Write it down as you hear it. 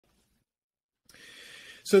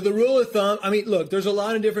So the rule of thumb, I mean, look, there's a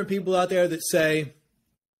lot of different people out there that say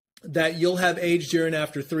that you'll have aged urine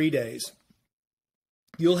after 3 days.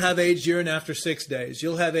 You'll have aged urine after 6 days.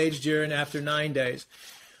 You'll have aged urine after 9 days.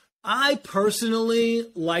 I personally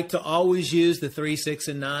like to always use the 3, 6,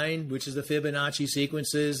 and 9, which is the Fibonacci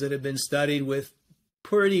sequences that have been studied with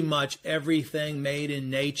pretty much everything made in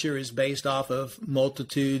nature is based off of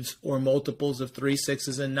multitudes or multiples of 3,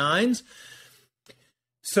 6s, and 9s.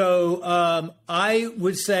 So I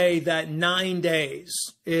would say that 9 days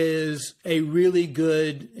is a really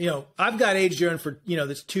good, I've got aged urine for,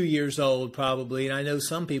 that's 2 years old probably. And I know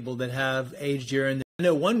some people that have aged urine. I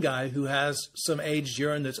know one guy who has some aged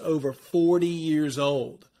urine that's over 40 years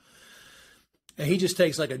old. And he just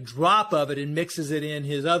takes like a drop of it and mixes it in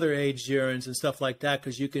his other aged urines and stuff like that,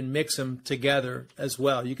 because you can mix them together as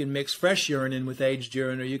well. You can mix fresh urine in with aged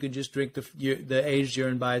urine, or you can just drink the aged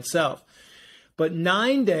urine by itself. But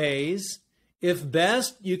 9 days, if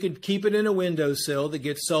best, you could keep it in a windowsill that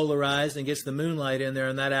gets solarized and gets the moonlight in there,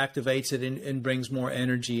 and that activates it and brings more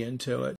energy into it.